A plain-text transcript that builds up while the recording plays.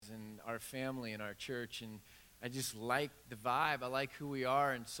our family and our church, and I just like the vibe. I like who we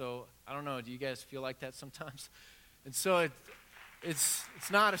are, and so, I don't know, do you guys feel like that sometimes? And so it's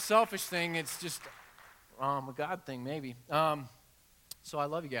not a selfish thing, it's just a God thing, maybe. So I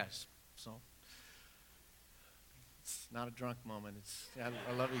love you guys. So it's not a drunk moment.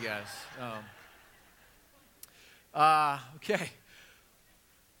 I love you guys. Okay.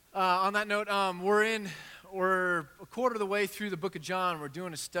 On that note, we're a quarter of the way through the book of John. We're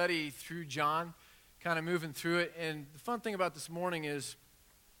doing a study through John, kind of moving through it. And the fun thing about this morning is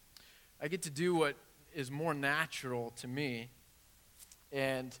I get to do what is more natural to me,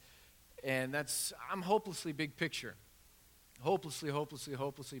 and that's I'm hopelessly big picture. Hopelessly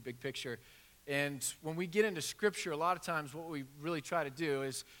big picture. And when we get into Scripture, a lot of times what we really try to do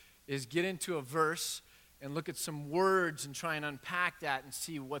is get into a verse and look at some words and try and unpack that and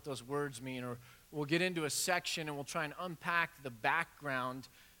see what those words mean. Or we'll get into a section and we'll try and unpack the background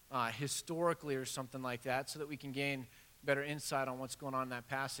historically or something like that so that we can gain better insight on what's going on in that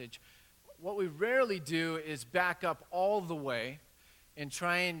passage. What we rarely do is back up all the way and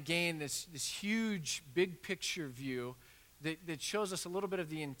try and gain this huge big picture view that shows us a little bit of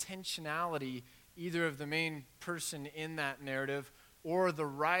the intentionality either of the main person in that narrative or the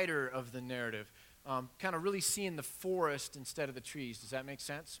writer of the narrative. Kind of really seeing the forest instead of the trees. Does that make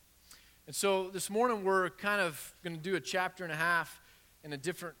sense? And so this morning we're kind of going to do a chapter and a half in a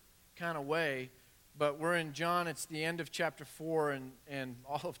different kind of way, but we're in John. It's the end of chapter 4 and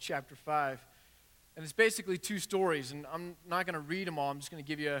all of chapter 5. And it's basically two stories, and I'm not going to read them all. I'm just going to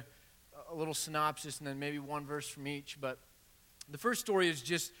give you a little synopsis and then maybe one verse from each. But the first story is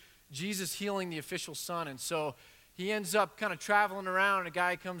just Jesus healing the official son. And so he ends up kind of traveling around, and a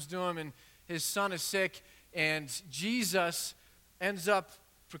guy comes to him, and his son is sick, and Jesus ends up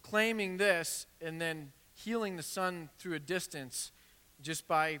proclaiming this and then healing the son through a distance just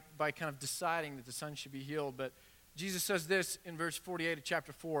by kind of deciding that the son should be healed. But Jesus says this in verse 48 of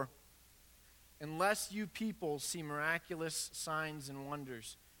chapter 4, "Unless you people see miraculous signs and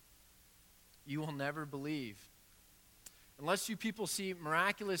wonders, you will never believe." Unless you people see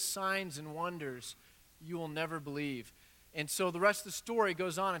miraculous signs and wonders, you will never believe. And so the rest of the story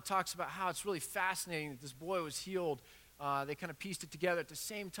goes on and talks about how it's really fascinating that this boy was healed. They kind of pieced it together at the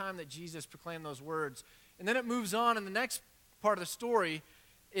same time that Jesus proclaimed those words. And then it moves on, and the next part of the story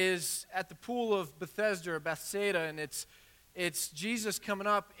is at the pool of Bethesda or Bethsaida, and it's Jesus coming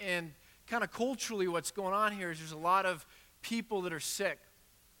up, and kind of culturally what's going on here is there's a lot of people that are sick.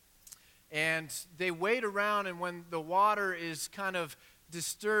 And they wait around, and when the water is kind of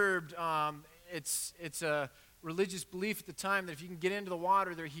disturbed, it's a religious belief at the time that if you can get into the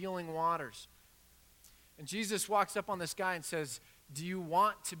water, they're healing waters. And Jesus walks up on this guy and says, "Do you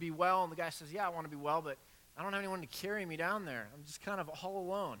want to be well?" And the guy says, "Yeah, I want to be well, but I don't have anyone to carry me down there. I'm just kind of all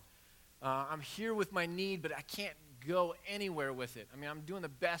alone. I'm here with my need, but I can't go anywhere with it. I mean, I'm doing the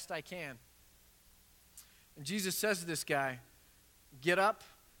best I can." And Jesus says to this guy, "Get up,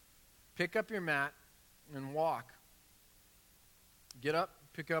 pick up your mat, and walk." Get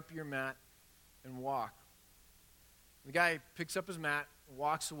up, pick up your mat, and walk. The guy picks up his mat,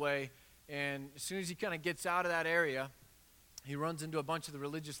 walks away, and as soon as he kind of gets out of that area, he runs into a bunch of the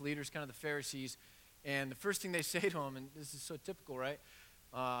religious leaders, kind of the Pharisees, and the first thing they say to him, and this is so typical, right?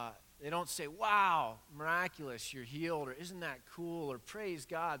 They don't say, "Wow, miraculous, you're healed," or "Isn't that cool," or "Praise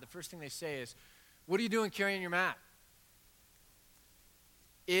God." The first thing they say is, "What are you doing carrying your mat?"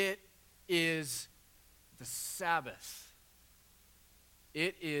 It is the Sabbath.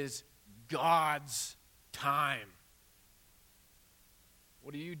 It is God's time.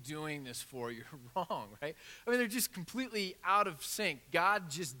 What are you doing this for? You're wrong, right? I mean, they're just completely out of sync.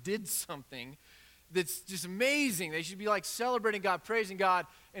 God just did something that's just amazing. They should be like celebrating God, praising God,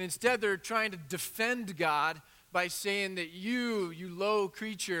 and instead they're trying to defend God by saying that you low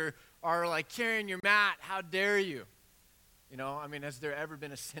creature, are like carrying your mat. How dare you? You know, I mean, has there ever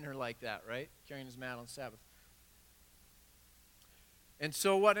been a sinner like that, right? Carrying his mat on Sabbath. And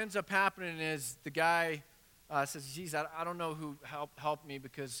so what ends up happening is the guy says, "Geez, I don't know who helped me,"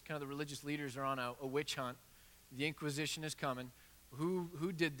 because kind of the religious leaders are on a witch hunt. The Inquisition is coming.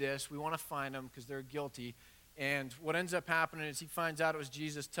 Who did this? We want to find them because they're guilty. And what ends up happening is he finds out it was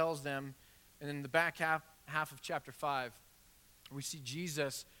Jesus, tells them, and in the back half of chapter 5, we see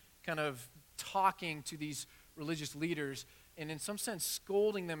Jesus kind of talking to these religious leaders and in some sense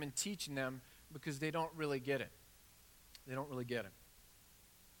scolding them and teaching them because they don't really get it. They don't really get it.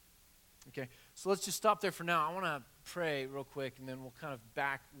 Okay, so let's just stop there for now. I want to pray real quick, and then we'll kind of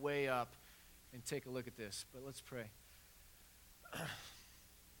back way up and take a look at this. But let's pray.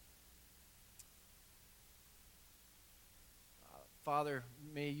 Father,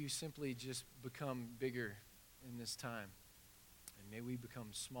 may you simply just become bigger in this time. And may we become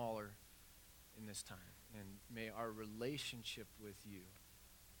smaller in this time. And may our relationship with you,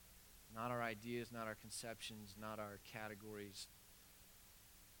 not our ideas, not our conceptions, not our categories,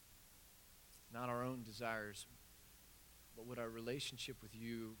 not our own desires, but would our relationship with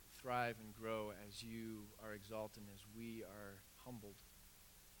you thrive and grow as you are exalted and as we are humbled.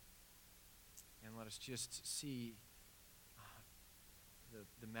 And let us just see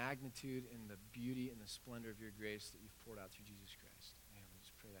the magnitude and the beauty and the splendor of your grace that you've poured out through Jesus Christ. And we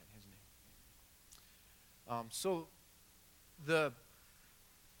just pray that in his name. So the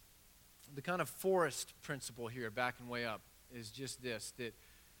kind of forest principle here, backing way up, is just this, that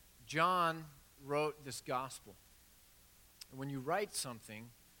John wrote this gospel. And when you write something,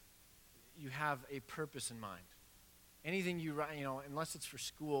 you have a purpose in mind. Anything you write, unless it's for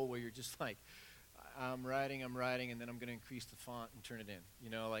school where you're just like, I'm writing, and then I'm going to increase the font and turn it in,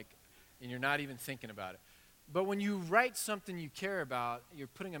 and you're not even thinking about it. But when you write something you care about, you're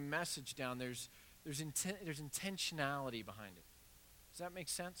putting a message down, there's intentionality behind it. Does that make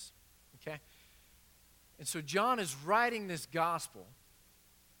sense? Okay? And so John is writing this gospel,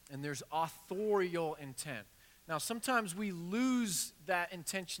 and there's authorial intent. Now, sometimes we lose that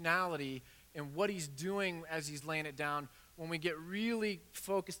intentionality in what he's doing as he's laying it down when we get really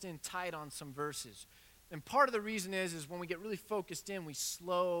focused in tight on some verses. And part of the reason is when we get really focused in, we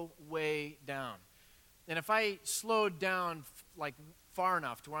slow way down. And if I slowed down like far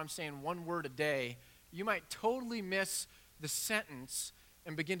enough to where I'm saying one word a day, you might totally miss the sentence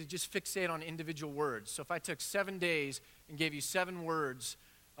and begin to just fixate on individual words. So if I took 7 days and gave you 7 words,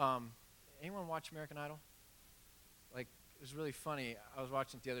 anyone watch American Idol? Like, it was really funny. I was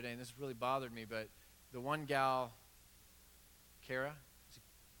watching it the other day, and this really bothered me, but the one gal, Kara,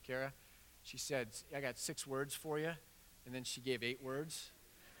 she said, I got 6 words for you, and then she gave 8 words.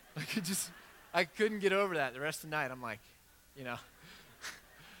 I couldn't get over that the rest of the night. I'm like,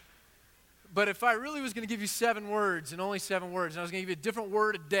 But if I really was going to give you 7 words and only 7 words, and I was going to give you a different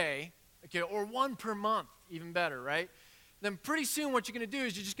word a day, okay, or 1 per month, even better, right? Then pretty soon what you're going to do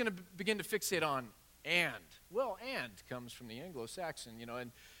is you're just going to begin to fixate on and. Well, and comes from the Anglo-Saxon,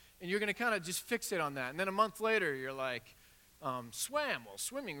 and you're going to kind of just fixate on that. And then a month later, you're like, swam. Well,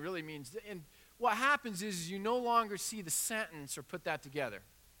 swimming really means, and what happens is you no longer see the sentence or put that together,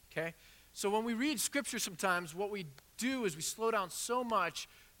 okay? So when we read Scripture sometimes, what we do is we slow down so much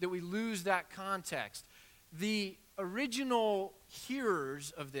that we lose that context. The original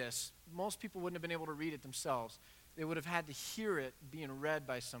hearers of this, most people wouldn't have been able to read it themselves. They would have had to hear it being read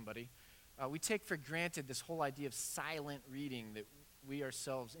by somebody. We take for granted this whole idea of silent reading that we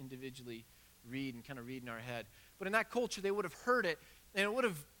ourselves individually read and kind of read in our head. But in that culture, they would have heard it, and it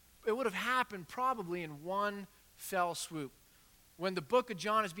would have happened probably in one fell swoop. When the book of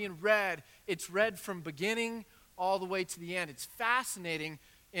John is being read, it's read from beginning all the way to the end. It's fascinating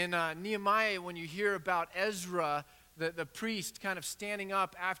in Nehemiah when you hear about Ezra, the priest, kind of standing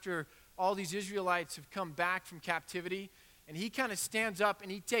up after all these Israelites have come back from captivity, and he kind of stands up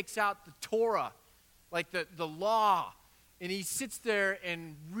and he takes out the Torah, like the law, and he sits there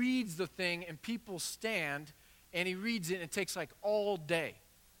and reads the thing, and people stand, and he reads it, and it takes like all day.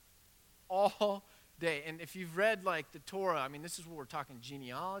 All day. And if you've read like the Torah, I mean, this is what we're talking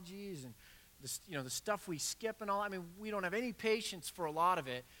genealogies and the stuff we skip and all. I mean, we don't have any patience for a lot of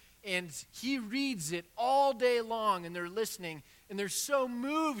it. And he reads it all day long, and they're listening, and they're so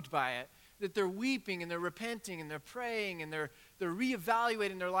moved by it that they're weeping and they're repenting and they're praying and they're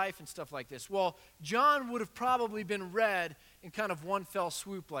reevaluating their life and stuff like this. Well, John would have probably been read in kind of one fell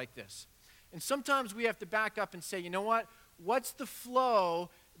swoop like this. And sometimes we have to back up and say, you know what? What's the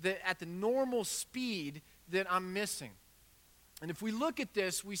flow that at the normal speed that I'm missing? And if we look at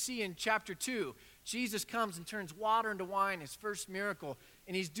this, we see in chapter 2, Jesus comes and turns water into wine, his first miracle,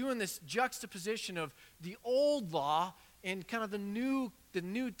 and he's doing this juxtaposition of the old law and kind of the New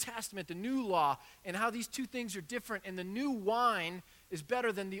Testament, the new law, and how these two things are different, and the new wine is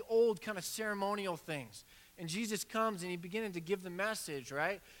better than the old kind of ceremonial things. And Jesus comes and he's beginning to give the message,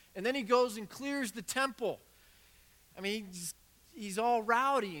 right? And then he goes and clears the temple. I mean, he's all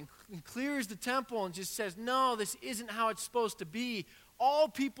rowdy and clears the temple and just says, no, this isn't how it's supposed to be. All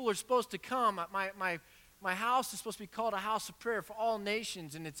people are supposed to come. My house is supposed to be called a house of prayer for all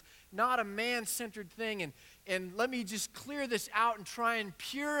nations, and it's not a man-centered thing. And let me just clear this out and try and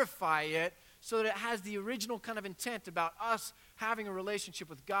purify it so that it has the original kind of intent about us having a relationship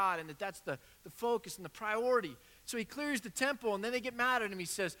with God, and that's the focus and the priority. So he clears the temple, and then they get mad at him. He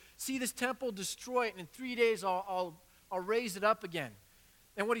says, see this temple, destroy it, and in 3 days I'll raise it up again.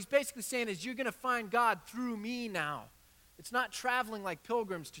 And what he's basically saying is, you're going to find God through me now. It's not traveling like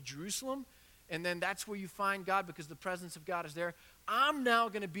pilgrims to Jerusalem, and then that's where you find God because the presence of God is there. I'm now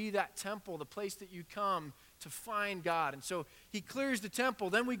going to be that temple, the place that you come to find God. And so he clears the temple.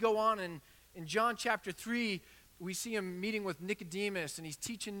 Then we go on, and in John chapter 3, we see him meeting with Nicodemus, and he's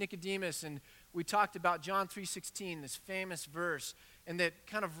teaching Nicodemus, and we talked about John 3:16, this famous verse, and that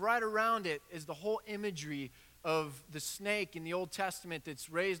kind of right around it is the whole imagery of the snake in the Old Testament that's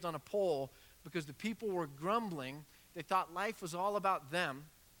raised on a pole because the people were grumbling. They thought life was all about them,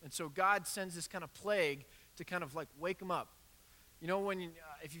 and so God sends this kind of plague to kind of like wake them up. You know,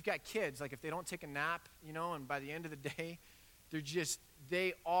 if you've got kids, like if they don't take a nap, you know, and by the end of the day,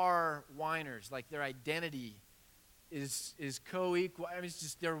 they are whiners. Like their identity is co-equal. I mean, it's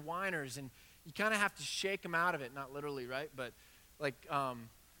just they're whiners, and you kind of have to shake them out of it, not literally, right? But like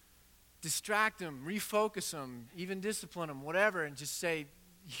distract them, refocus them, even discipline them, whatever, and just say,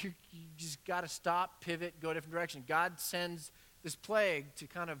 you just got to stop, pivot, go a different direction. God sends this plague to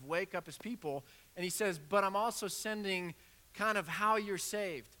kind of wake up his people, and he says, but I'm also sending kind of how you're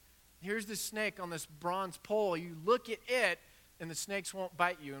saved. Here's the snake on this bronze pole. You look at it, and the snakes won't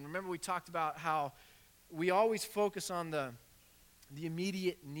bite you. And remember we talked about how we always focus on the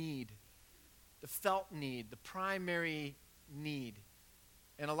immediate need, the felt need, the primary need.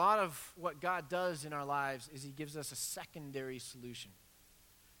 And a lot of what God does in our lives is he gives us a secondary solution.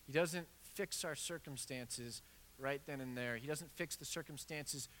 He doesn't fix our circumstances right then and there. He doesn't fix the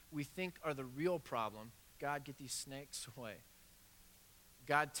circumstances we think are the real problem. God, get these snakes away.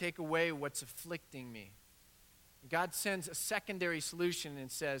 God, take away what's afflicting me. God sends a secondary solution and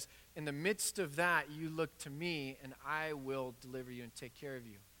says, in the midst of that, you look to me and I will deliver you and take care of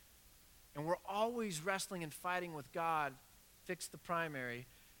you. And we're always wrestling and fighting with God, fix the primary,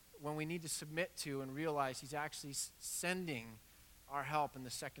 when we need to submit to and realize he's actually sending our help in the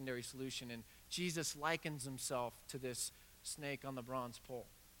secondary solution. And Jesus likens himself to this snake on the bronze pole.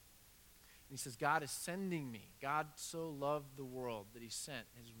 And he says, God is sending me. God so loved the world that he sent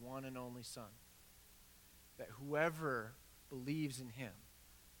his one and only Son, that whoever believes in him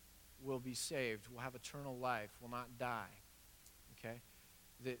will be saved, will have eternal life, will not die. Okay?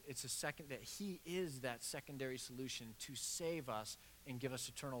 That it's that he is that secondary solution to save us and give us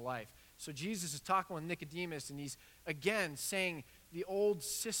eternal life. So Jesus is talking with Nicodemus, and he's again saying the old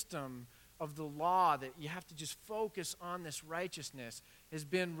system of the law that you have to just focus on this righteousness has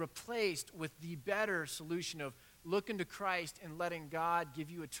been replaced with the better solution of looking to Christ and letting God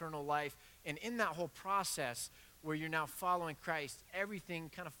give you eternal life. And in that whole process where you're now following Christ, everything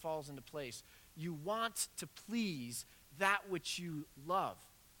kind of falls into place. You want to please that which you love.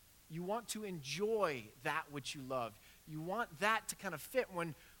 You want to enjoy that which you love. You want that to kind of fit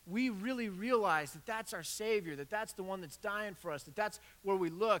when we really realize that that's our Savior, that that's the one that's dying for us, that that's where we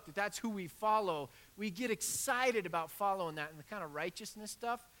look, that that's who we follow. We get excited about following that, and the kind of righteousness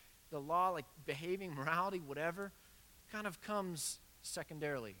stuff, the law, like behaving, morality, whatever, kind of comes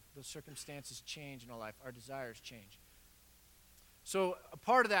secondarily. Those circumstances change in our life. Our desires change. So a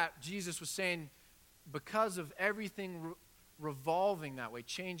part of that, Jesus was saying, because of everything revolving that way,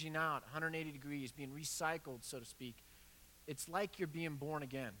 changing out 180 degrees, being recycled, so to speak, it's like you're being born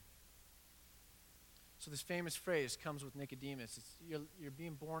again. So this famous phrase comes with Nicodemus. You're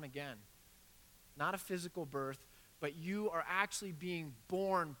being born again. Not a physical birth, but you are actually being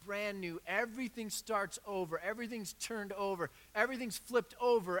born brand new. Everything starts over. Everything's turned over. Everything's flipped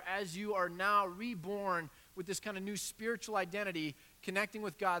over as you are now reborn with this kind of new spiritual identity, connecting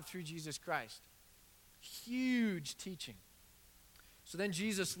with God through Jesus Christ. Huge teaching. So then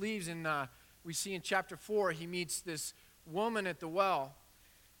Jesus leaves, and we see in chapter 4, he meets this woman at the well.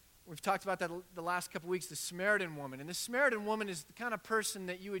 We've talked about that the last couple weeks, the Samaritan woman. And the Samaritan woman is the kind of person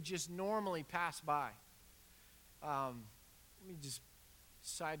that you would just normally pass by. Let me just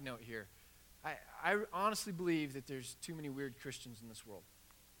side note here. I honestly believe that there's too many weird Christians in this world.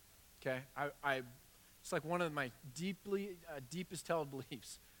 Okay? It's like one of my deepest held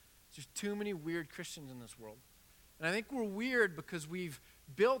beliefs. There's too many weird Christians in this world. And I think we're weird because we've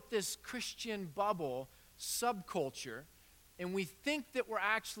built this Christian bubble, subculture, and we think that we're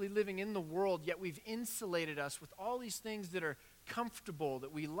actually living in the world, yet we've insulated us with all these things that are comfortable,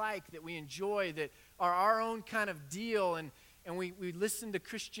 that we like, that we enjoy, that are our own kind of deal, and we listen to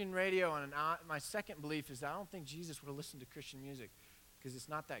Christian radio, and my second belief is that I don't think Jesus would have listened to Christian music because it's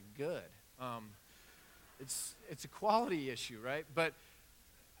not that good. It's a quality issue, right? But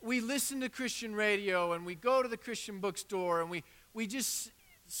we listen to Christian radio, and we go to the Christian bookstore, and we just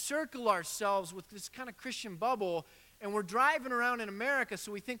circle ourselves with this kind of Christian bubble, and we're driving around in America,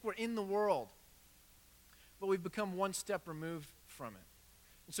 so we think we're in the world. But we've become one step removed from it.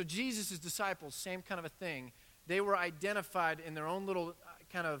 And so Jesus' disciples, same kind of a thing. they were identified in their own little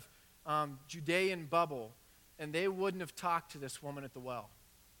kind of Judean bubble, and they wouldn't have talked to this woman at the well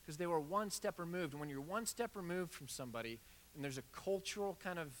because they were one step removed. And when you're one step removed from somebody and there's a cultural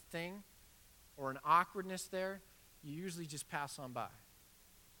kind of thing or an awkwardness there, you usually just pass on by.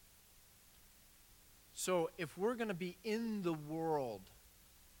 So if we're going to be in the world,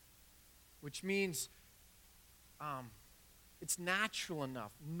 which means it's natural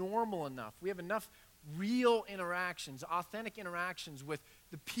enough, normal enough, we have enough real interactions, authentic interactions with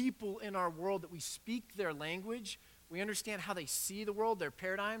the people in our world that we speak their language, we understand how they see the world, their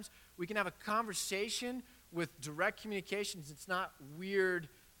paradigms, we can have a conversation with direct communications. It's not weird,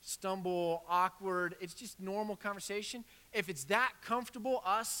 stumble, awkward, it's just normal conversation. If it's that comfortable,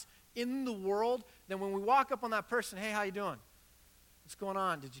 us, in the world, then when we walk up on that person, hey, how you doing? What's going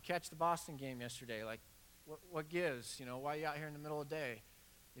on? Did you catch the Boston game yesterday? Like, what gives? You know, why are you out here in the middle of the day?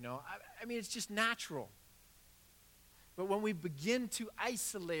 You know, I mean, it's just natural. But when we begin to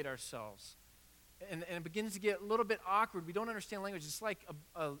isolate ourselves, and it begins to get a little bit awkward, we don't understand language. It's like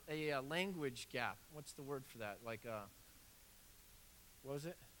a language gap. What's the word for that? Like, what was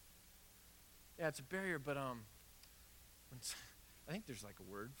it? Yeah, it's a barrier, but I think there's like a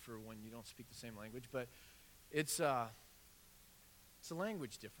word for when you don't speak the same language, but it's a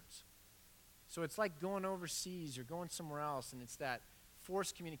language difference. So it's like going overseas or going somewhere else, and it's that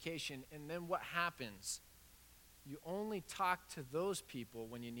forced communication, and then what happens? You only talk to those people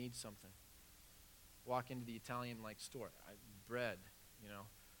when you need something. Walk into the Italian store, bread,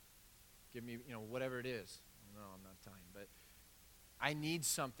 give me, whatever it is. No, I'm not Italian, but I need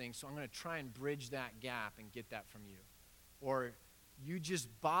something, so I'm going to try and bridge that gap and get that from you. Or you just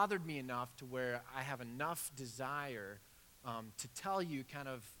bothered me enough to where I have enough desire to tell you kind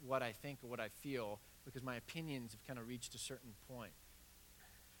of what I think or what I feel, because my opinions have kind of reached a certain point.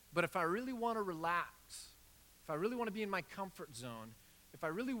 But if I really want to relax, if I really want to be in my comfort zone, if I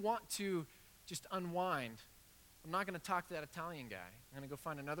really want to just unwind, I'm not going to talk to that Italian guy. I'm going to go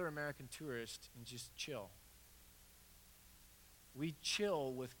find another American tourist and just chill. We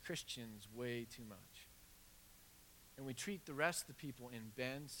chill with Christians way too much. And we treat the rest of the people in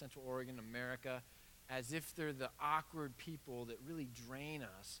Bend, Central Oregon, America, as if they're the awkward people that really drain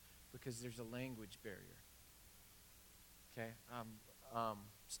us because there's a language barrier. Okay?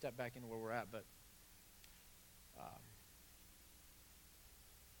 Step back into where we're at, but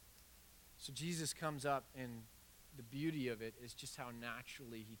so Jesus comes up, and the beauty of it is just how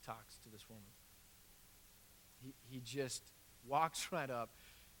naturally he talks to this woman. He just walks right up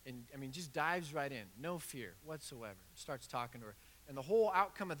and, just dives right in. No fear whatsoever. Starts talking to her. And the whole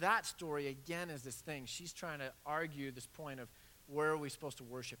outcome of that story, again, is this thing. She's trying to argue this point of where are we supposed to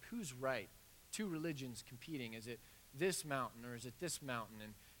worship? Who's right? Two religions competing. Is it this mountain or is it this mountain?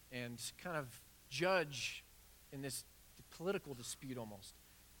 And kind of judge in this political dispute almost.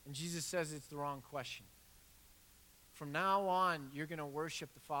 And Jesus says it's the wrong question. From now on, you're going to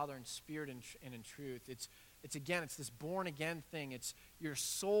worship the Father in spirit and in truth. It's this born-again thing. It's your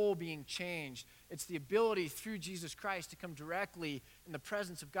soul being changed. It's the ability through Jesus Christ to come directly in the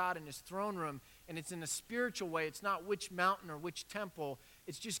presence of God in his throne room. And it's in a spiritual way. It's not which mountain or which temple.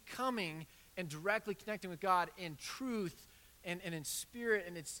 It's just coming and directly connecting with God in truth and in spirit.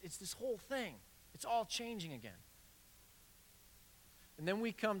 And it's this whole thing. It's all changing again. And then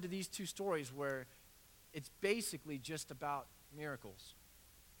we come to these two stories where it's basically just about miracles.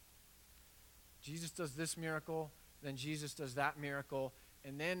 Jesus does this miracle, then Jesus does that miracle,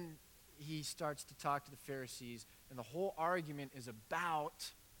 and then he starts to talk to the Pharisees, and the whole argument is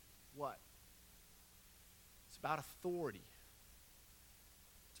about what? It's about authority.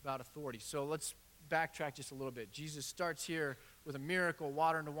 It's about authority. So let's backtrack just a little bit. Jesus starts here with a miracle,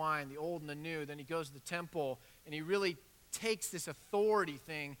 water into wine, the old and the new. Then he goes to the temple, and he really takes this authority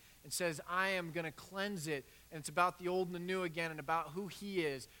thing and says, I am going to cleanse it. And it's about the old and the new again and about who he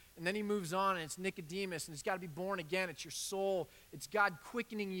is. And then he moves on, and it's Nicodemus, and it's got to be born again. It's your soul. It's God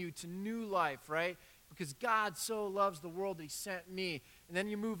quickening you to new life, right? Because God so loves the world that he sent me. And then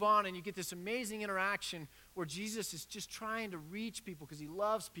you move on, and you get this amazing interaction where Jesus is just trying to reach people because he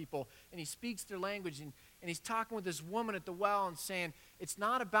loves people, and he speaks their language. And he's talking with this woman at the well and saying, it's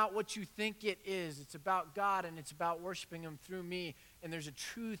not about what you think it is. It's about God, and it's about worshiping him through me. And there's a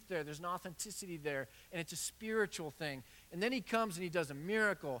truth there. There's an authenticity there. And it's a spiritual thing. And then he comes and he does a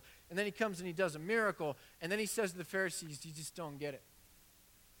miracle. And then he comes and he does a miracle. And then he says to the Pharisees, you just don't get it.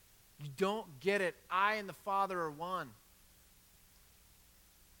 You don't get it. I and the Father are one.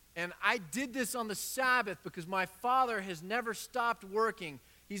 And I did this on the Sabbath because my Father has never stopped working.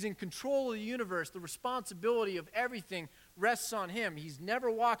 He's in control of the universe. The responsibility of everything rests on him. He's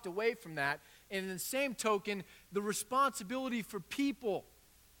never walked away from that. And in the same token, the responsibility for people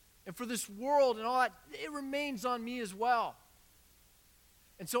and for this world and all that, it remains on me as well.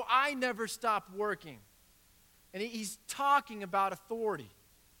 And so I never stop working. And he's talking about authority.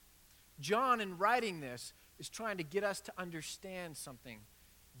 John, in writing this, is trying to get us to understand something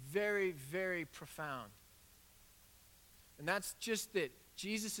very, very profound. And that's just that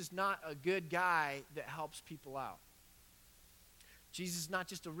Jesus is not a good guy that helps people out. Jesus is not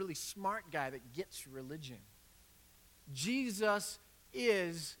just a really smart guy that gets religion. Jesus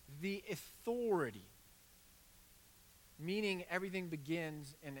is the authority, meaning everything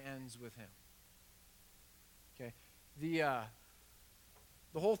begins and ends with him. Okay?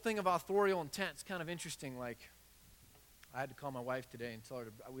 The whole thing of authorial intent is kind of interesting. Like, I had to call my wife today and tell her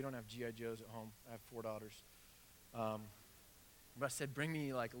we don't have G.I. Joes at home. I have 4 daughters. But I said, bring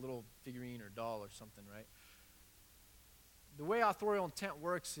me like a little figurine or doll or something, right? The way authorial intent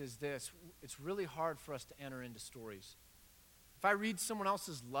works is this. It's really hard for us to enter into stories. If I read someone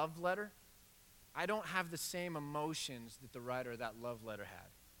else's love letter, I don't have the same emotions that the writer of that love letter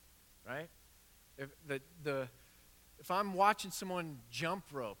had, right? If I'm watching someone jump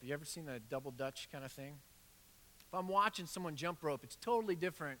rope, you ever seen the double Dutch kind of thing? If I'm watching someone jump rope, it's totally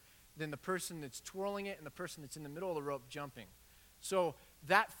different than the person that's twirling it and the person that's in the middle of the rope jumping. So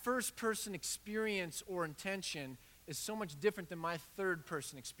that first person experience or intention is so much different than my third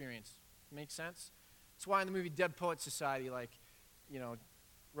person experience. Make sense? That's why in the movie Dead Poets Society, like,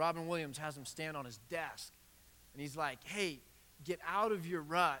 Robin Williams has him stand on his desk. And he's like, hey, get out of your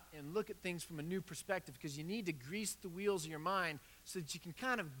rut and look at things from a new perspective, because you need to grease the wheels of your mind so that you can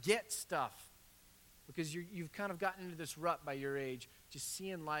kind of get stuff. Because you've kind of gotten into this rut by your age, just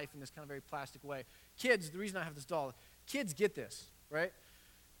seeing life in this kind of very plastic way. Kids, the reason I have this doll, kids get this, right?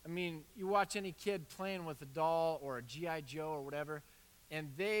 I mean, you watch any kid playing with a doll or a G.I. Joe or whatever, and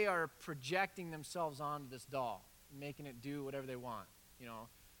they are projecting themselves onto this doll, making it do whatever they want,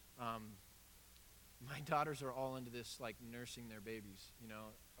 My daughters are all into this, like, nursing their babies,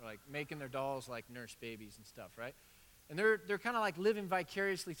 or like making their dolls like nurse babies and stuff, right? And they're kind of like living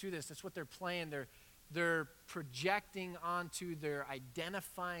vicariously through this. That's what they're playing. They're projecting onto, they're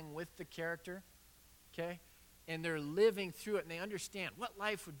identifying with the character, okay? And they're living through it, and they understand what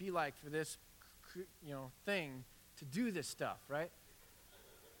life would be like for this, thing to do this stuff, right?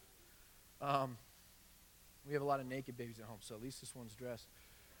 We have a lot of naked babies at home, so at least this one's dressed.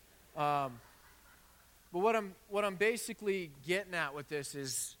 But what I'm basically getting at with this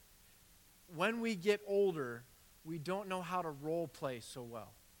is, when we get older, we don't know how to role play so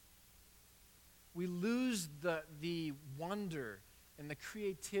well. We lose the wonder and the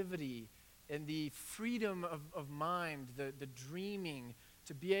creativity and the freedom of mind, the dreaming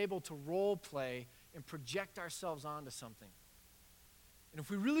to be able to role play and project ourselves onto something. And if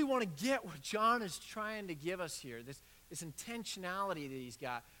we really want to get what John is trying to give us here, this intentionality that he's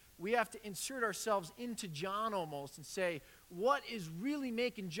got, we have to insert ourselves into John almost and say, what is really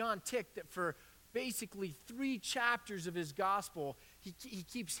making John tick, that for basically 3 chapters of his gospel, he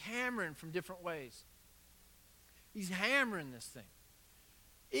keeps hammering from different ways. He's hammering this thing.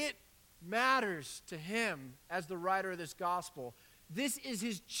 It matters to him as the writer of this gospel. This is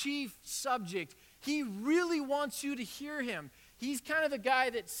his chief subject. He really wants you to hear him. He's kind of the guy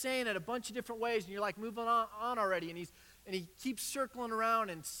that's saying it a bunch of different ways, and you're like, moving on already, and he keeps circling around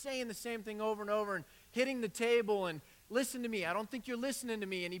and saying the same thing over and over and hitting the table and, listen to me, I don't think you're listening to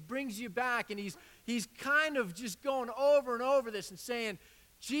me. And he brings you back, and he's kind of just going over and over this and saying,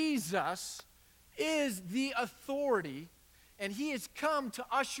 Jesus is the authority, and he has come to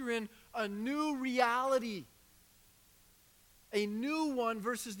usher in a new reality. A new one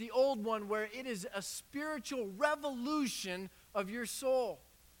versus the old one, where it is a spiritual revolution of your soul.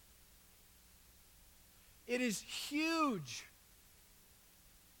 It is huge.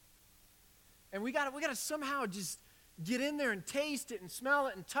 And we got to somehow just get in there and taste it and smell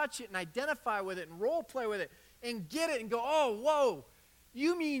it and touch it and identify with it and role play with it and get it and go, oh, whoa.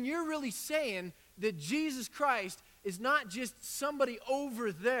 You mean you're really saying that Jesus Christ is not just somebody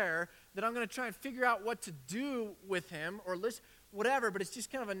over there that I'm going to try and figure out what to do with him or listen, whatever, but it's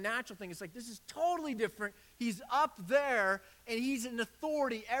just kind of a natural thing. It's like, this is totally different. He's up there, and he's an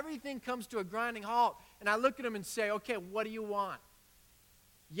authority. Everything comes to a grinding halt. And I look at him and say, okay, what do you want?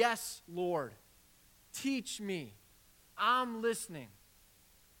 Yes, Lord. Teach me. I'm listening.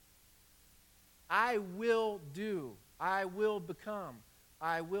 I will do. I will become.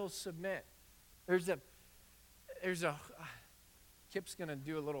 I will submit. Kip's going to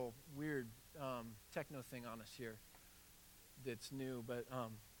do a little weird techno thing on us here that's new, but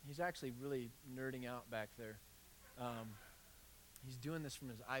he's actually really nerding out back there. He's doing this from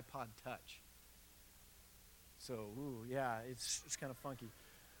his iPod Touch. So, ooh, yeah, it's kind of funky.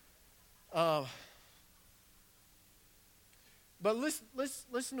 But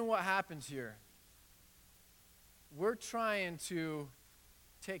listen to what happens here. We're trying to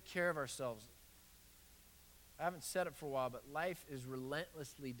take care of ourselves. I haven't said it for a while, but life is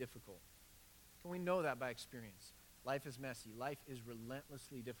relentlessly difficult. Can we know that by experience? Life is messy. Life is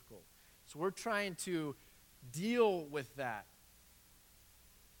relentlessly difficult. So we're trying to deal with that.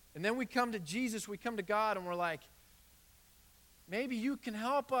 And then we come to Jesus, we come to God, and we're like, maybe you can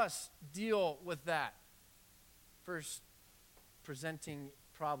help us deal with that. First, presenting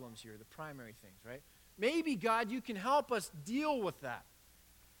problems here, the primary things, right? Maybe, God, you can help us deal with that.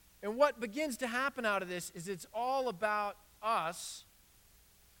 And what begins to happen out of this is it's all about us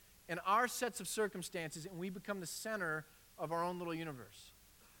and our sets of circumstances, and we become the center of our own little universe.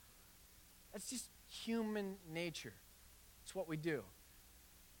 That's just human nature. It's what we do.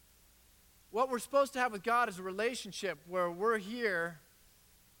 What we're supposed to have with God is a relationship where we're here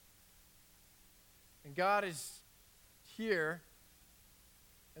and God is here,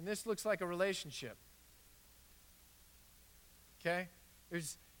 and this looks like a relationship. Okay?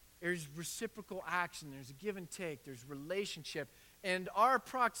 There's reciprocal action, there's a give and take, there's relationship. And our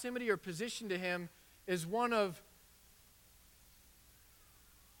proximity or position to him is one of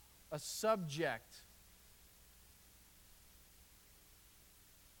a subject.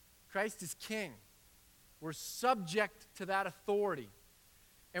 Christ is king. We're subject to that authority.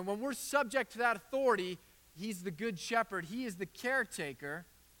 And when we're subject to that authority, he's the good shepherd. He is the caretaker.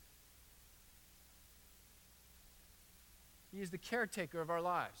 He is the caretaker of our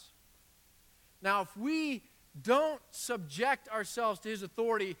lives. Now, if we don't subject ourselves to his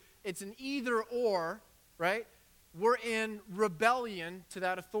authority, it's an either or, right? We're in rebellion to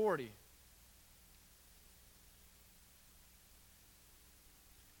that authority.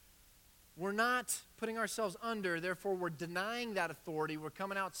 We're not putting ourselves under, therefore we're denying that authority, we're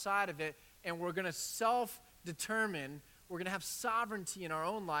coming outside of it, and we're going to self-determine, we're going to have sovereignty in our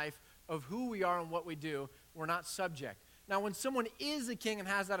own life of who we are and what we do. We're not subject. Now, when someone is a king and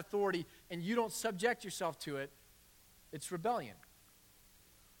has that authority and you don't subject yourself to it, it's rebellion.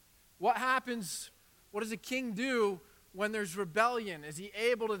 What happens, what does a king do when there's rebellion? Is he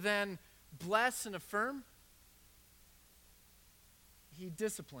able to then bless and affirm? He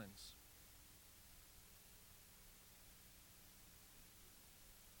disciplines.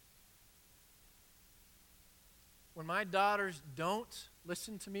 When my daughters don't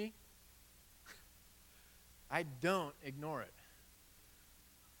listen to me, I don't ignore it.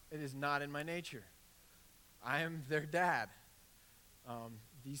 It is not in my nature. I am their dad.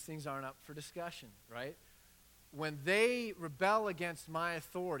 These things aren't up for discussion, right? When they rebel against my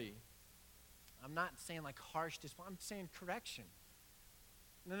authority, I'm not saying like harsh discipline, I'm saying correction.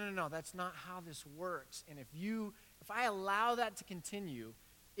 No, that's not how this works. And if I allow that to continue,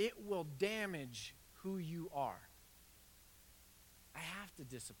 it will damage who you are. I have to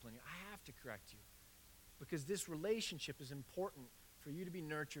discipline you. I have to correct you. Because this relationship is important for you to be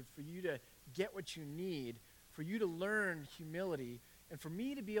nurtured, for you to get what you need, for you to learn humility, and for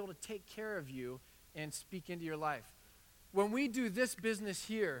me to be able to take care of you and speak into your life. When we do this business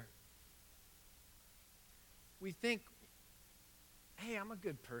here, we think, hey, I'm a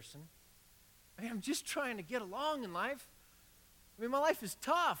good person. I'm just trying to get along in life. My life is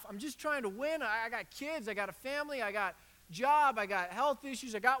tough. I'm just trying to win. I got kids. I got a family. I got job. I got health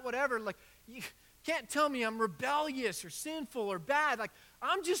issues. I got whatever. Like, you can't tell me I'm rebellious or sinful or bad. Like,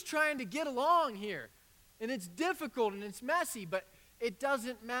 I'm just trying to get along here. And it's difficult and it's messy, but it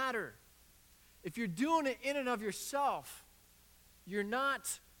doesn't matter. If you're doing it in and of yourself, you're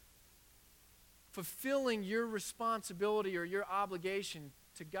not fulfilling your responsibility or your obligation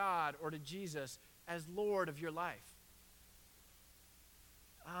to God or to Jesus as Lord of your life.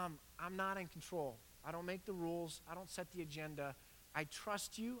 I'm not in control. I don't make the rules. I don't set the agenda. I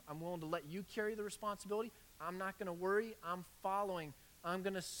trust you. I'm willing to let you carry the responsibility. I'm not going to worry. I'm following. I'm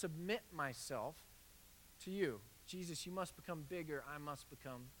going to submit myself to you. Jesus, you must become bigger. I must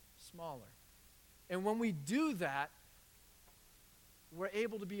become smaller. And when we do that, we're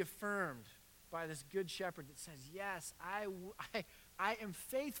able to be affirmed by this good shepherd that says, yes, I am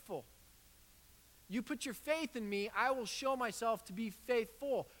faithful. You put your faith in me, I will show myself to be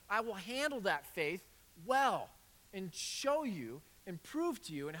faithful. I will handle that faith well and show you and prove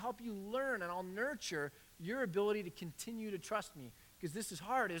to you and help you learn, and I'll nurture your ability to continue to trust me. Because this is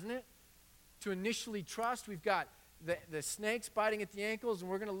hard, isn't it? To initially trust. We've got the snakes biting at the ankles, and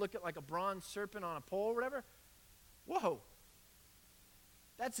we're going to look at like a bronze serpent on a pole or whatever. Whoa.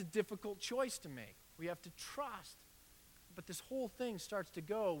 That's a difficult choice to make. We have to trust. But this whole thing starts to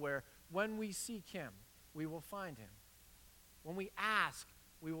go where when we seek him, we will find him. When we ask,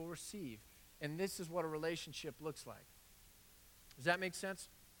 we will receive. And this is what a relationship looks like. Does that make sense?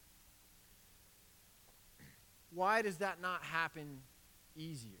 Why does that not happen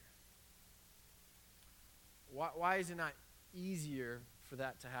easier? Why is it not easier for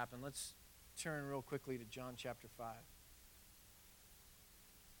that to happen? Let's turn real quickly to John chapter 5.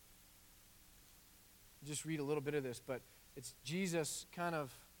 Just read a little bit of this, but it's Jesus kind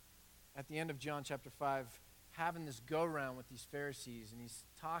of at the end of John chapter 5 having this go-around with these Pharisees, and he's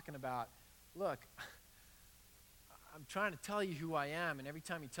talking about, look, I'm trying to tell you who I am, and every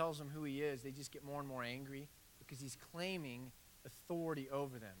time he tells them who he is, they just get more and more angry because he's claiming authority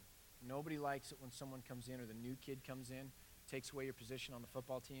over them. Nobody likes it when someone comes in or the new kid comes in, takes away your position on the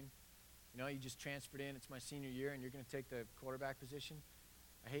football team. You know, you just transferred in, it's my senior year, and you're going to take the quarterback position.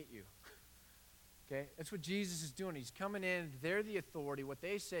 I hate you. Okay? That's what Jesus is doing. He's coming in, they're the authority. What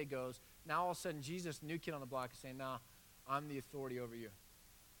they say goes. Now all of a sudden, Jesus, the new kid on the block, is saying, nah, I'm the authority over you.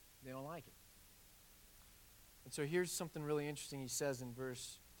 They don't like it. And so here's something really interesting he says in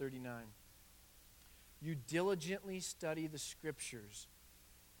verse 39. You diligently study the scriptures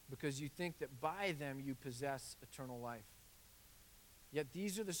because you think that by them you possess eternal life. Yet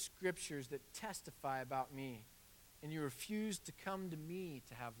these are the scriptures that testify about me, and you refuse to come to me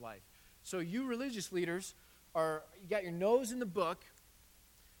to have life. So you religious leaders you got your nose in the book,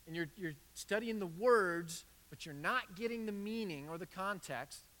 and you're studying the words, but you're not getting the meaning or the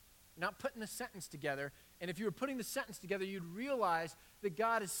context. You're not putting the sentence together. And if you were putting the sentence together, you'd realize that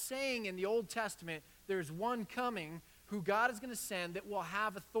God is saying in the Old Testament, there's one coming who God is going to send that will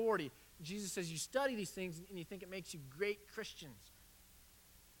have authority. Jesus says you study these things and you think it makes you great Christians.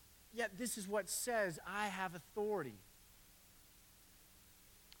 Yet this is what says, I have authority.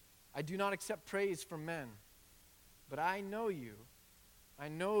 I do not accept praise from men, but I know you. I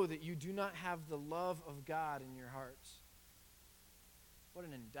know that you do not have the love of God in your hearts. What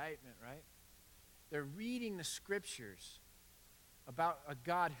an indictment, right? They're reading the scriptures about a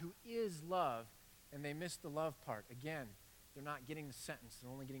God who is love, and they miss the love part. Again, they're not getting the sentence.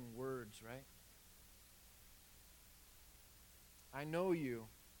 They're only getting words, right? I know you,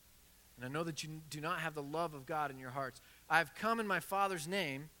 and I know that you do not have the love of God in your hearts. I have come in my Father's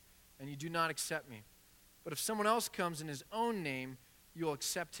name, and you do not accept me. But if someone else comes in his own name, you'll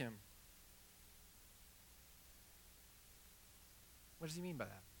accept him. What does he mean by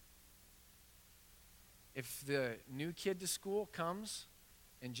that? If the new kid to school comes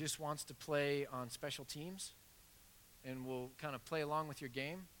and just wants to play on special teams and will kind of play along with your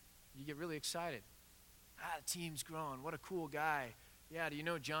game, you get really excited. The team's growing. What a cool guy. Yeah, do you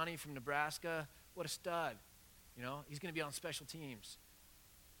know Johnny from Nebraska? What a stud. You know, he's going to be on special teams.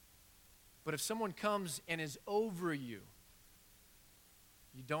 But if someone comes and is over you,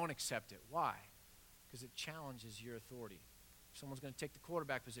 you don't accept it. Why? Because it challenges your authority. If someone's going to take the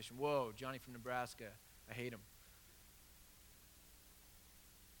quarterback position, whoa, Johnny from Nebraska, I hate him.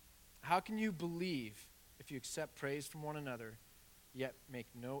 How can you believe if you accept praise from one another, yet make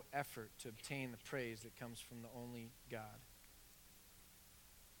no effort to obtain the praise that comes from the only God?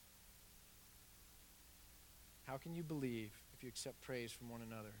 How can you believe if you accept praise from one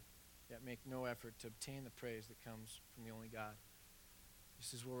another, yet make no effort to obtain the praise that comes from the only God?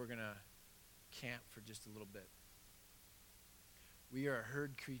 This is where we're going to camp for just a little bit. We are a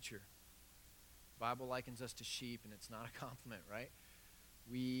herd creature. The Bible likens us to sheep, and it's not a compliment, right?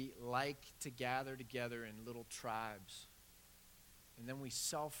 We like to gather together in little tribes, and then we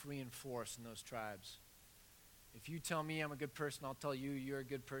self-reinforce in those tribes. If you tell me I'm a good person, I'll tell you you're a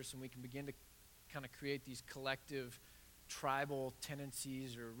good person. We can begin to kind of create these collective tribal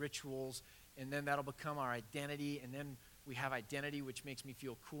tendencies or rituals, and then that'll become our identity, and then we have identity, which makes me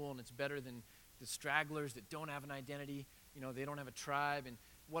feel cool, and it's better than the stragglers that don't have an identity. You know, they don't have a tribe, and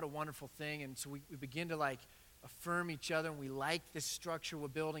what a wonderful thing. And so we begin to like affirm each other, and we like this structure we're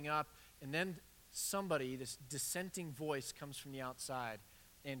building up, and then somebody, this dissenting voice, comes from the outside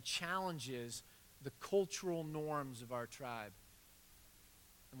and challenges the cultural norms of our tribe,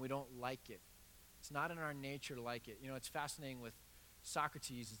 and we don't like it. It's not in our nature to like it. You know, it's fascinating with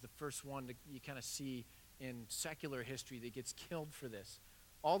Socrates is the first one that you kind of see in secular history that gets killed for this.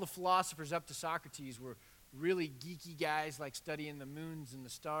 All the philosophers up to Socrates were really geeky guys, like studying the moons and the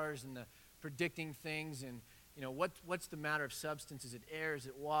stars and the predicting things and, you know, what's the matter of substance? Is it air? Is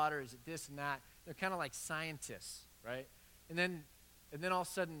it water? Is it this and that? They're kind of like scientists, right? And then all of a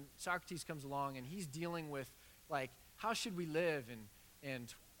sudden Socrates comes along and he's dealing with like how should we live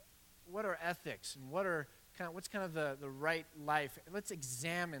and what are ethics and what's kind of the right life? Let's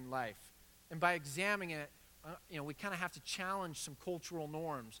examine life. And by examining it, you know, we kind of have to challenge some cultural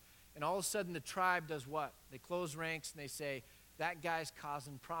norms. And all of a sudden the tribe does what? They close ranks and they say, that guy's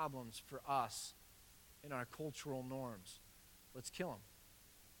causing problems for us in our cultural norms. Let's kill him.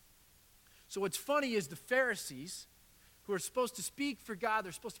 So what's funny is the Pharisees, who are supposed to speak for God,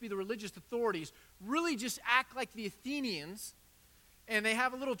 they're supposed to be the religious authorities, really just act like the Athenians, and they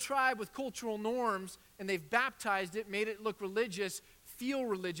have a little tribe with cultural norms, and they've baptized it, made it look religious, feel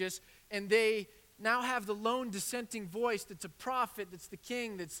religious, and they now have the lone dissenting voice that's a prophet, that's the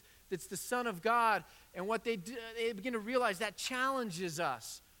king, that's the Son of God. And what they do, they begin to realize that challenges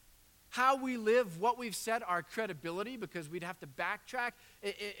us. How we live, what we've said, our credibility, because we'd have to backtrack,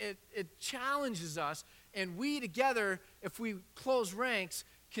 it challenges us. And we together, if we close ranks,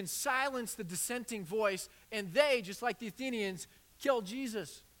 can silence the dissenting voice, and they, just like the Athenians, kill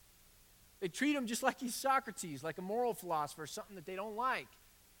Jesus. They treat him just like he's Socrates, like a moral philosopher, something that they don't like.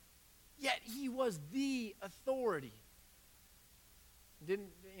 Yet he was the authority. They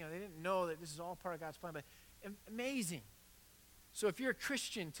didn't know that this is all part of God's plan, but amazing. So if you're a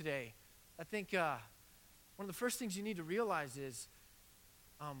Christian today, I think one of the first things you need to realize is,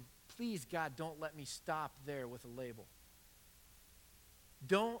 please, God, don't let me stop there with a label.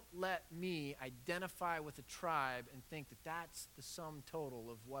 Don't let me identify with a tribe and think that that's the sum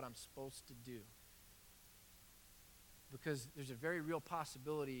total of what I'm supposed to do. Because there's a very real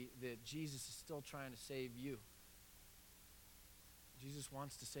possibility that Jesus is still trying to save you. Jesus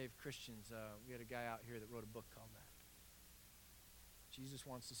wants to save Christians. We had a guy out here that wrote a book called that. Jesus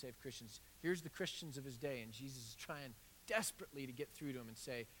wants to save Christians. Here's the Christians of his day, and Jesus is trying desperately to get through to them and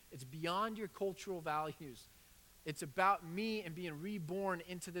say, it's beyond your cultural values. It's about me and being reborn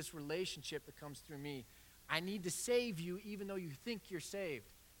into this relationship that comes through me. I need to save you even though you think you're saved.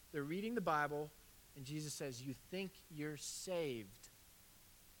 They're reading the Bible, and Jesus says, you think you're saved.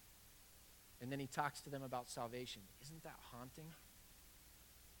 And then he talks to them about salvation. Isn't that haunting?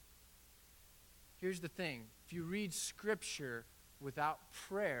 Here's the thing. If you read Scripture without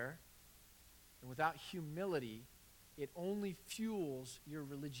prayer and without humility, it only fuels your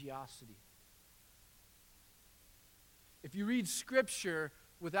religiosity. If you read Scripture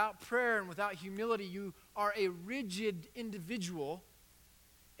without prayer and without humility, you are a rigid individual,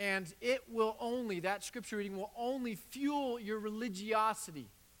 and that Scripture reading will only fuel your religiosity.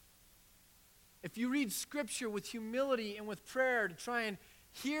 If you read Scripture with humility and with prayer to try and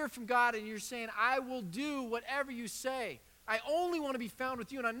hear from God, and you're saying, I will do whatever you say. I only want to be found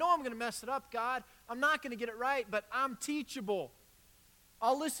with you, and I know I'm going to mess it up, God. I'm not going to get it right, but I'm teachable.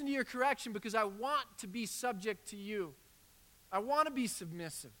 I'll listen to your correction because I want to be subject to you. I want to be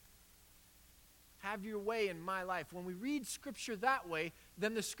submissive. Have your way in my life. When we read Scripture that way,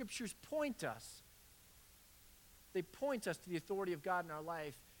 then the Scriptures point us. They point us to the authority of God in our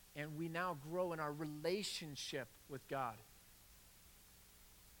life, and we now grow in our relationship with God.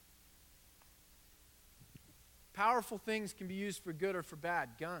 Powerful things can be used for good or for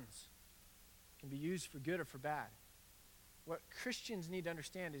bad. Guns can be used for good or for bad. What Christians need to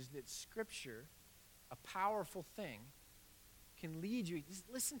understand is that Scripture, a powerful thing, can lead you,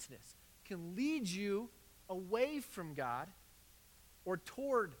 listen to this, can lead you away from God or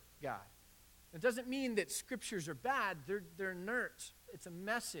toward God. It doesn't mean that Scriptures are bad. They're inert. It's a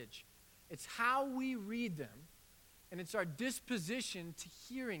message. It's how we read them, and it's our disposition to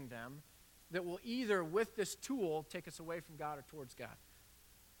hearing them that will either, with this tool, take us away from God or towards God.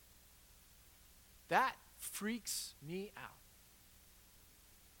 That freaks me out.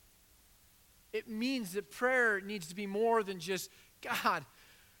 It means that prayer needs to be more than just, God,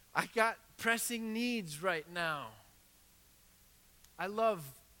 I got pressing needs right now. I love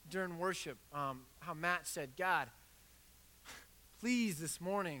during worship how Matt said, God, please this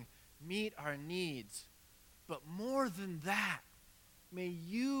morning meet our needs. But more than that, may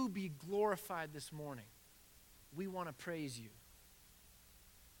you be glorified this morning. We want to praise you.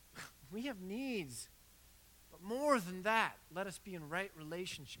 We have needs. But more than that, let us be in right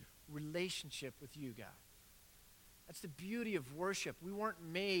relationship with you, God. That's the beauty of worship. We weren't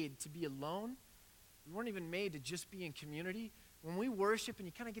made to be alone. We weren't even made to just be in community. When we worship and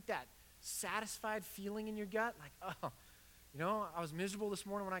you kind of get that satisfied feeling in your gut, like, oh, I was miserable this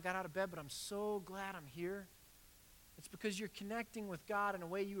morning when I got out of bed, but I'm so glad I'm here. It's because you're connecting with God in a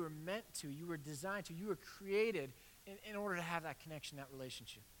way you were meant to, you were designed to, you were created in order to have that connection, that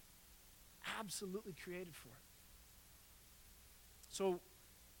relationship. Absolutely created for it. So,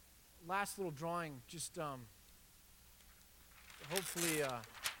 last little drawing, just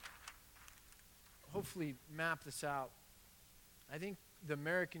hopefully map this out. I think the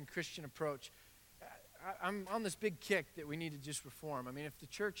American Christian approach, I'm on this big kick that we need to just reform. I mean, if the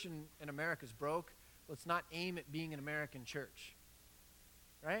church in America is broke, let's not aim at being an American church,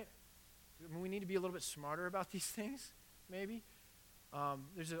 right? I mean, we need to be a little bit smarter about these things, maybe.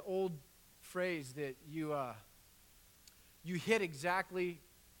 There's an old phrase that you hit exactly,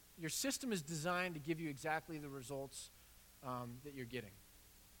 your system is designed to give you exactly the results that you're getting.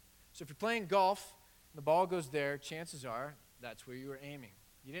 So if you're playing golf, and the ball goes there, chances are that's where you were aiming.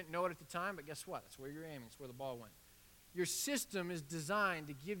 You didn't know it at the time, but guess what? That's where you're aiming. It's where the ball went. Your system is designed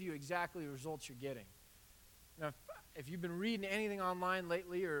to give you exactly the results you're getting. Now, if you've been reading anything online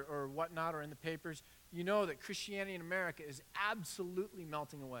lately or whatnot or in the papers, you know that Christianity in America is absolutely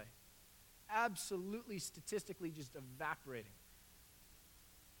melting away. Absolutely, statistically just evaporating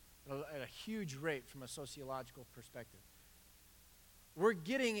at a huge rate from a sociological perspective. We're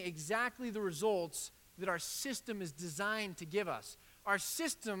getting exactly the results that our system is designed to give us. Our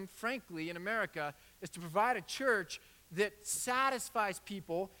system, frankly, in America, is to provide a church that satisfies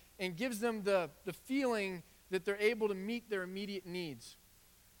people and gives them the feeling that they're able to meet their immediate needs.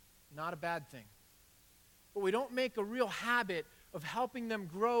 Not a bad thing. But we don't make a real habit of helping them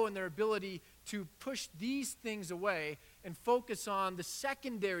grow in their ability to push these things away and focus on the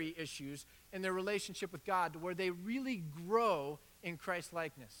secondary issues in their relationship with God, to where they really grow in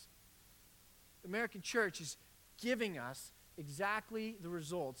Christ-likeness. The American church is giving us exactly the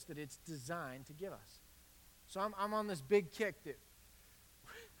results that it's designed to give us. So I'm on this big kick that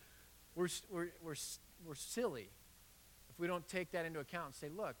we're silly if we don't take that into account and say,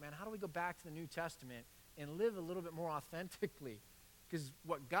 look, man, how do we go back to the New Testament and live a little bit more authentically? Because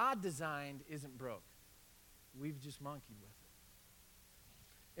what God designed isn't broke. We've just monkeyed with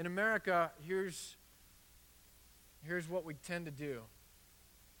it. In America, here's what we tend to do.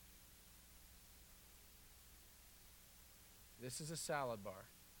 This is a salad bar.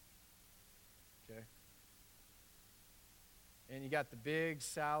 Okay? And you got the big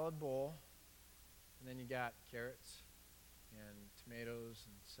salad bowl, and then you got carrots and tomatoes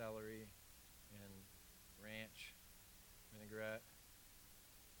and celery and ranch, vinaigrette,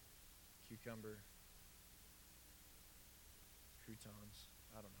 cucumber, croutons,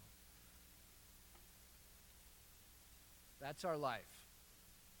 I don't know. That's our life.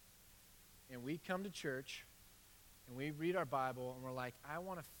 And we come to church, and we read our Bible, and we're like, I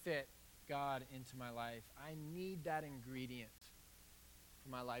want to fit God into my life. I need that ingredient for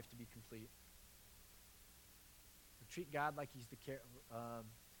my life to be complete. We treat God like he's the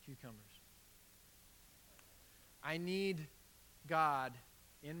cucumbers. I need God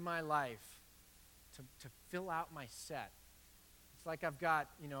in my life to fill out my set. It's like I've got,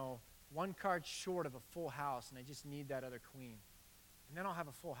 one card short of a full house, and I just need that other queen. And then I'll have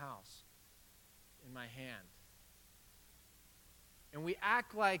a full house in my hand. And we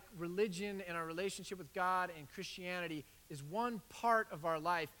act like religion and our relationship with God and Christianity is one part of our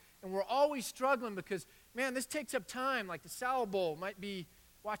life. And we're always struggling because, man, this takes up time. Like the salad bowl might be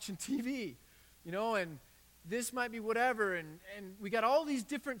watching TV, and this might be whatever. And we got all these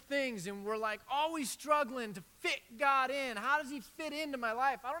different things, and we're like always struggling to fit God in. How does he fit into my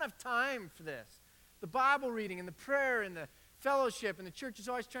life? I don't have time for this. The Bible reading and the prayer and the fellowship, and the church is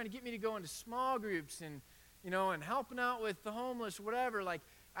always trying to get me to go into small groups and and helping out with the homeless, whatever. Like,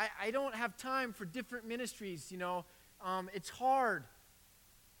 I don't have time for different ministries, It's hard.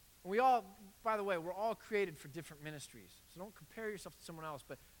 And we all, by the way, we're all created for different ministries. So don't compare yourself to someone else.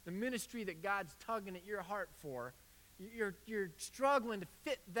 But the ministry that God's tugging at your heart for, you're struggling to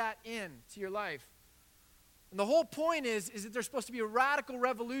fit that in to your life. And the whole point is that there's supposed to be a radical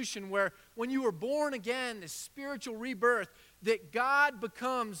revolution where when you were born again, this spiritual rebirth, that God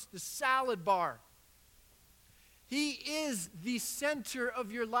becomes the salad bar. He is the center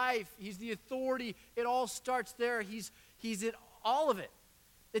of your life. He's the authority. It all starts there. He's at all of it.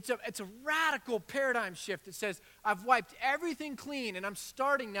 It's a radical paradigm shift that says, I've wiped everything clean, and I'm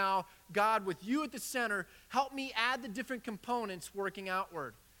starting now, God, with you at the center. Help me add the different components working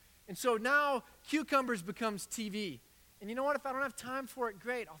outward. And so now cucumbers becomes TV. And you know what? If I don't have time for it,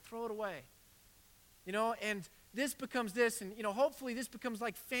 great. I'll throw it away. And this becomes this, and hopefully this becomes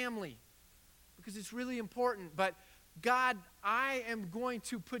like family, because it's really important. But God, I am going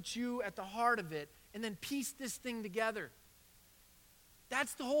to put you at the heart of it and then piece this thing together.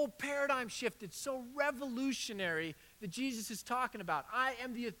 That's the whole paradigm shift. It's so revolutionary that Jesus is talking about. I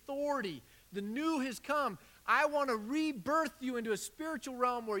am the authority. The new has come. I want to rebirth you into a spiritual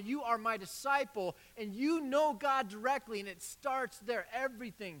realm where you are my disciple and you know God directly, and it starts there.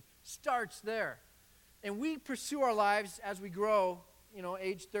 Everything starts there. And we pursue our lives as we grow,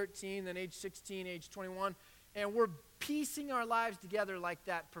 age 13, then age 16, age 21, and we're piecing our lives together like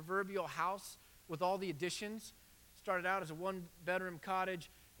that proverbial house with all the additions. Started out as a one-bedroom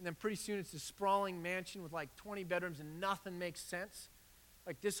cottage, and then pretty soon it's a sprawling mansion with like 20 bedrooms, and nothing makes sense.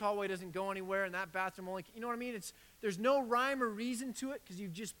 Like this hallway doesn't go anywhere and that bathroom only, you know what I mean? There's no rhyme or reason to it because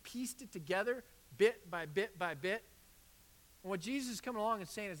you've just pieced it together bit by bit by bit. And what Jesus is coming along and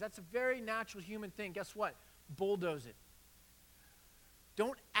saying is that's a very natural human thing. Guess what? Bulldoze it.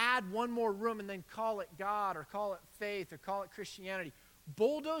 Don't add one more room and then call it God or call it faith or call it Christianity.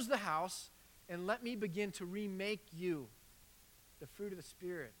 Bulldoze the house and let me begin to remake you. The fruit of the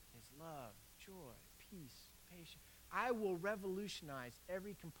Spirit is love, joy, peace, patience. I will revolutionize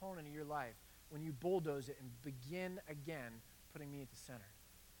every component of your life when you bulldoze it and begin again putting me at the center.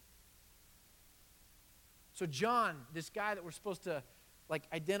 So John, this guy that we're supposed to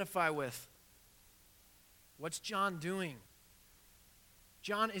identify with, what's John doing?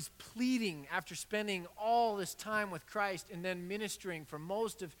 John is pleading after spending all this time with Christ and then ministering for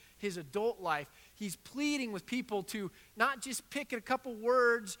most of his adult life. He's pleading with people to not just pick a couple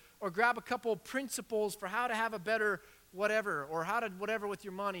words or grab a couple principles for how to have a better whatever, or how to whatever with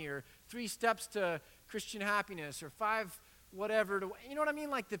your money, or 3 steps to Christian happiness, or 5 whatever. You know what I mean?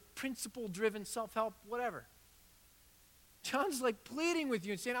 Like the principle-driven self-help, whatever. John's pleading with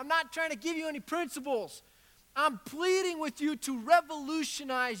you and saying, I'm not trying to give you any principles. I'm pleading with you to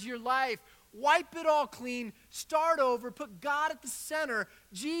revolutionize your life. Wipe it all clean. Start over. Put God at the center.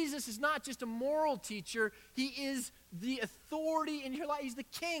 Jesus is not just a moral teacher. He is the authority in your life. He's the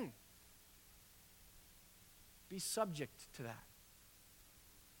king. Be subject to that.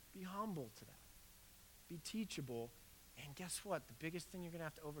 Be humble to that. Be teachable. And guess what? The biggest thing you're going to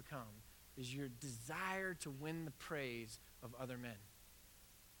have to overcome is your desire to win the praise of other men.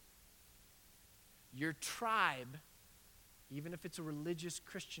 Your tribe, even if it's a religious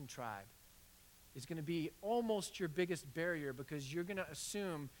Christian tribe, is going to be almost your biggest barrier because you're going to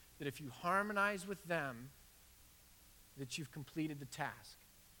assume that if you harmonize with them, that you've completed the task.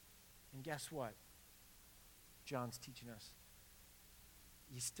 And guess what? John's teaching us.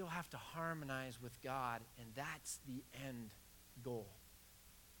 You still have to harmonize with God, and that's the end goal.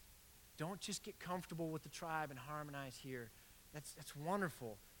 Don't just get comfortable with the tribe and harmonize here. That's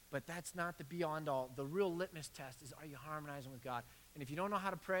wonderful. But that's not the be-all and all. The real litmus test is, are you harmonizing with God? And if you don't know how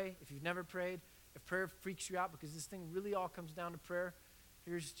to pray, if you've never prayed, if prayer freaks you out because this thing really all comes down to prayer,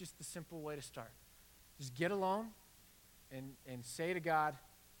 here's just the simple way to start. Just get alone and say to God,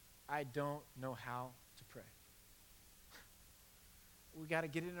 I don't know how to pray. We got to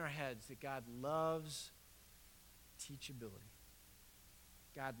get it in our heads that God loves teachability.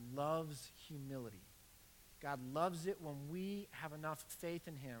 God loves humility. God loves it when we have enough faith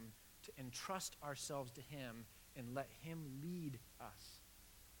in him to entrust ourselves to him and let him lead us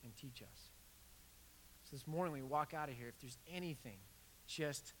and teach us. So this morning when we walk out of here, if there's anything,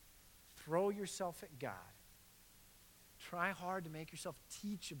 just throw yourself at God. Try hard to make yourself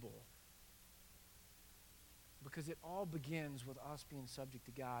teachable because it all begins with us being subject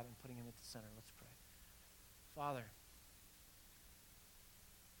to God and putting him at the center. Let's pray. Father,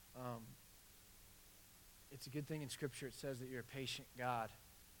 it's a good thing in Scripture it says that you're a patient God,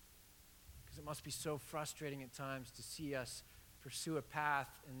 because it must be so frustrating at times to see us pursue a path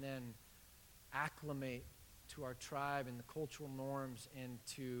and then acclimate to our tribe and the cultural norms and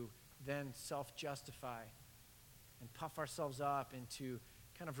to then self-justify and puff ourselves up and to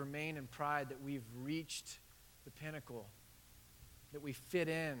kind of remain in pride that we've reached the pinnacle, that we fit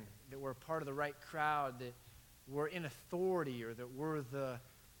in, that we're part of the right crowd, that we're in authority, or that we're the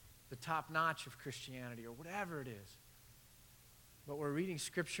top notch of Christianity, or whatever it is. But we're reading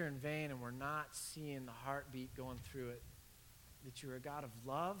Scripture in vain and we're not seeing the heartbeat going through it. That you're a God of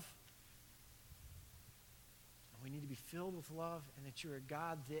love. And we need to be filled with love, and that you're a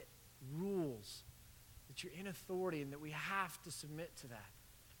God that rules. That you're in authority and that we have to submit to that.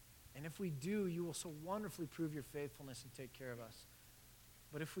 And if we do, you will so wonderfully prove your faithfulness and take care of us.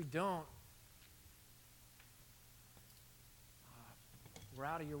 But if we don't, we're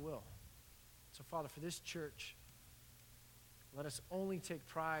out of your will. So, Father, for this church, let us only take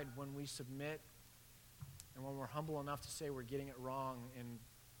pride when we submit and when we're humble enough to say we're getting it wrong, and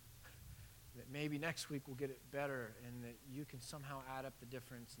that maybe next week we'll get it better, and that you can somehow add up the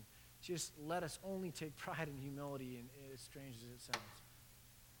difference. And just let us only take pride and humility, and as strange as it sounds.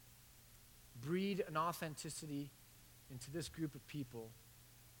 Breed an authenticity into this group of people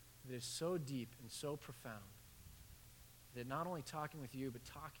that is so deep and so profound that not only talking with you, but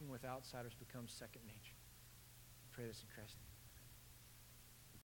talking with outsiders becomes second nature. I pray this in Christ's name.